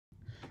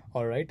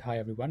Alright, hi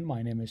everyone,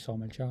 my name is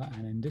Somal Shah,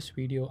 and in this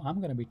video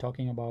I'm going to be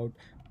talking about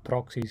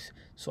proxies.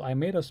 So I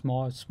made a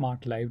small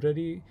smart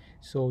library,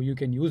 so you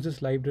can use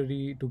this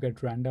library to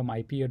get random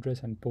IP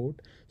address and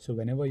port. So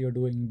whenever you're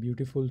doing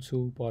beautiful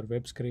soup or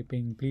web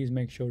scraping, please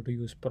make sure to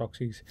use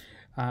proxies.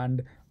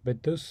 And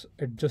with this,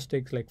 it just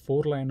takes like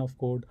 4 lines of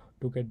code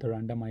to get the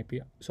random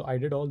IP. So I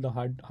did all the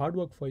hard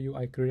work for you.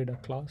 I created a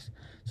class.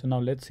 So now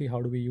let's see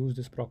how do we use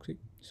this proxy.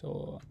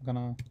 So I'm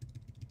gonna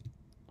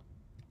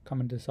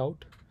comment this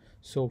out.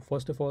 So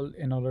first of all,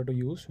 in order to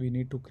use, we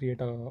need to create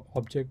a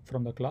object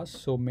from the class.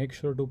 So make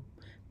sure to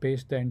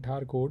paste the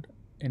entire code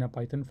in a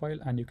Python file,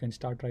 and you can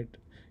start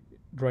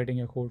writing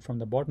your code from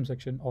the bottom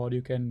section, or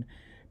you can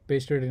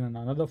paste it in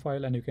another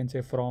file and you can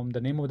say from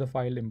the name of the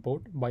file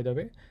import. By the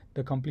way,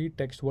 the complete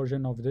text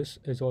version of this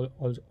is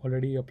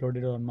already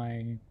uploaded on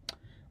my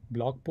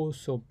blog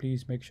post, so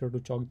please make sure to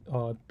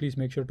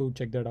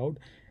check that out.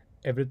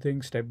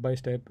 Everything step by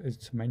step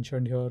is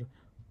mentioned here,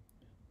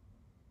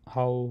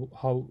 how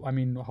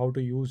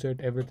to use it,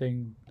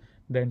 everything.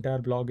 The entire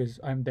blog is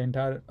I'm the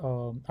entire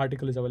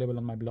article is available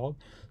on my blog.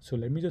 So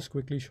let me just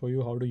quickly show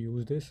you how to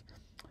use this.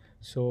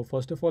 So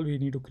first of all, we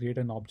need to create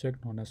an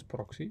object known as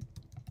proxy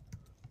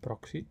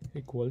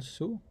equals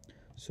to,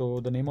 so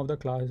the name of the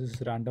class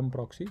is random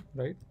proxy,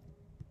 right?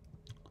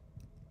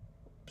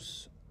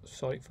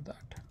 Sorry for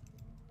that.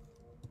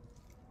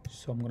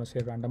 So I'm going to say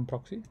random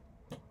proxy.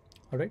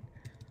 All right,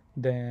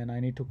 then I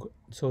need to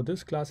so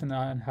this class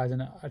has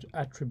an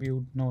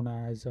attribute known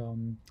as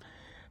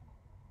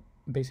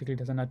basically it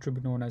has an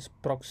attribute known as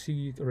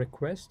proxy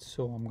request.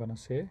 So I'm gonna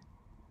say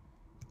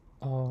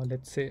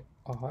let's say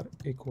r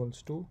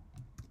equals to,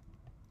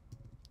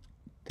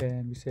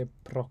 then we say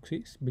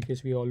proxies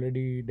because we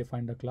already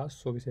defined the class,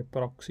 so we say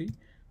proxy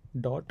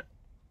dot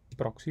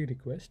proxy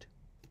request.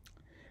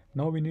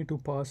 Now we need to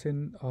pass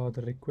in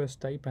the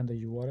request type and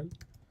the URL.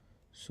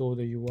 So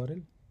the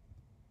URL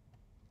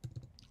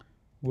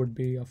would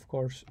be, of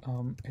course,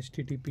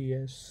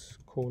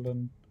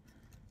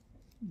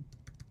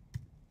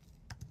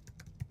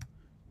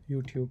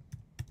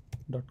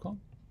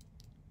 https://youtube.com.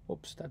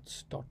 Oops,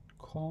 that's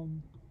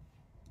 .com.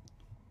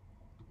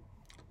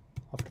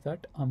 After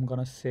that, I'm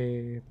gonna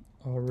say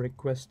a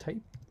request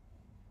type.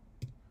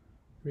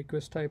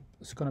 Request type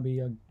is gonna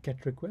be a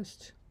get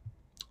request.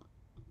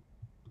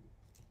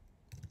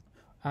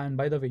 And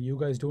by the way, you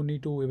guys don't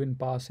need to even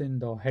pass in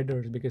the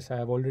headers because I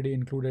have already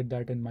included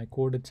that in my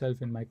code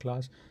itself in my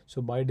class.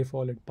 So by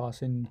default, it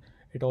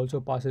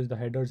also passes the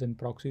headers in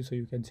proxy. So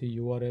you can see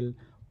URL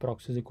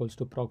proxies equals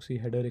to proxy,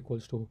 header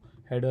equals to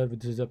header,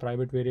 which is a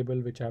private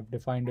variable which I've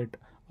defined it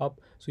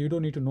up. So you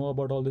don't need to know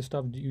about all this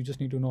stuff. You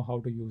just need to know how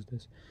to use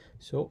this.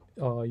 So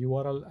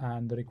URL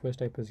and the request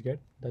type is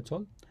get. That's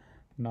all.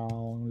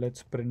 Now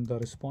let's print the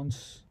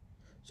response.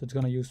 So it's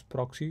gonna use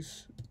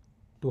proxies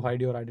to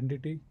hide your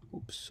identity.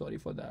 Oops, sorry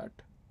for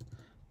that.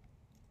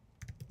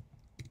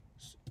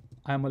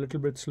 I'm a little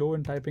bit slow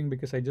in typing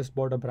because I just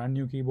bought a brand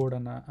new keyboard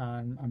and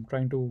I'm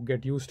trying to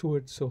get used to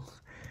it. So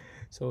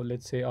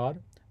let's say R.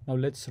 Now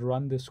let's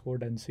run this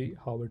code and see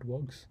how it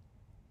works.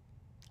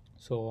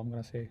 So I'm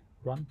gonna say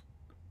run.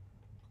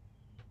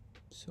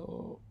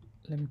 So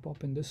let me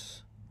pop in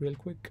this real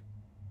quick.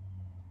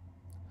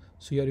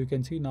 So here you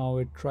can see now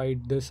it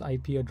tried this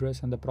IP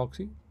address and the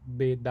proxy.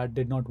 That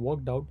did not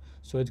work out,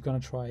 so it's gonna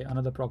try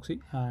another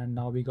proxy, and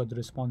now we got the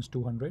response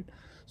 200.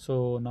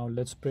 So now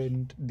let's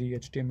print the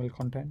HTML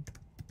content.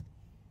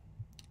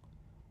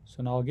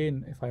 So now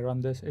again, if I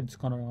run this, it's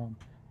gonna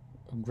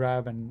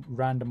grab and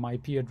random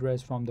IP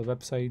address from the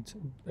websites.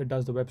 It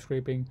does the web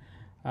scraping,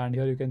 and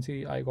here you can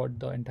see I got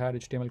the entire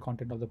HTML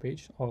content of the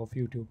page of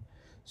YouTube.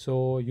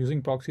 So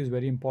using proxy is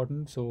very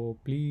important, so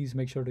please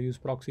make sure to use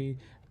proxy.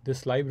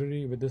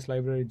 With this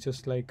library, it's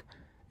just like,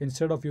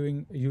 instead of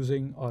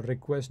using a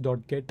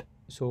request.get,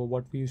 so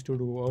what we used to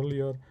do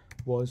earlier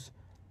was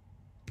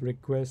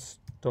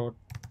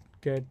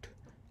request.get,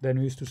 then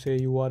we used to say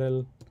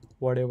URL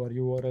whatever,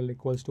 URL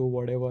equals to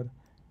whatever,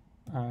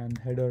 and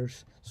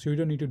headers. So you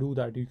don't need to do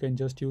that. You can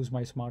just use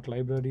my smart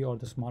library or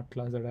the smart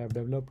class that I have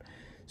developed.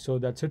 So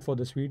that's it for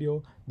this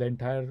video. The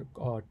entire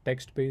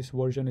text-based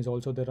version is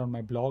also there on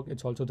my blog.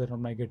 It's also there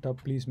on my GitHub.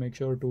 Please make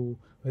sure to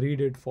read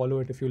it, follow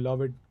it. If you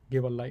love it,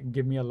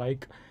 give me a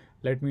like.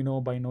 Let me know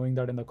by knowing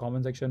that in the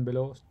comment section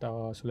below.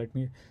 So let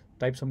me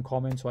type some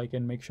comments so I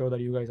can make sure that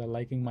you guys are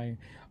liking my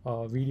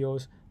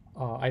videos.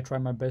 I try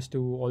my best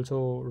to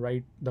also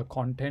write the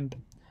content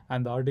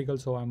and the article,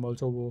 so I'm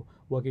also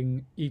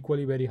working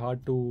equally very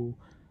hard to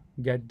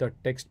get the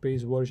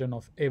text-based version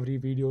of every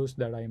videos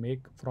that I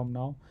make from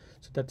now.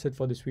 So that's it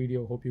for this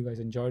video. Hope you guys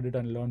enjoyed it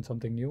and learned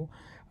something new.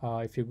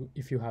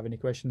 If you have any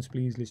questions,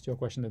 please list your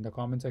questions in the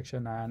comment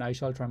section, and I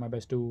shall try my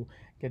best to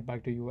get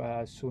back to you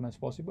as soon as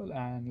possible.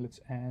 And let's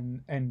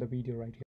end the video right here.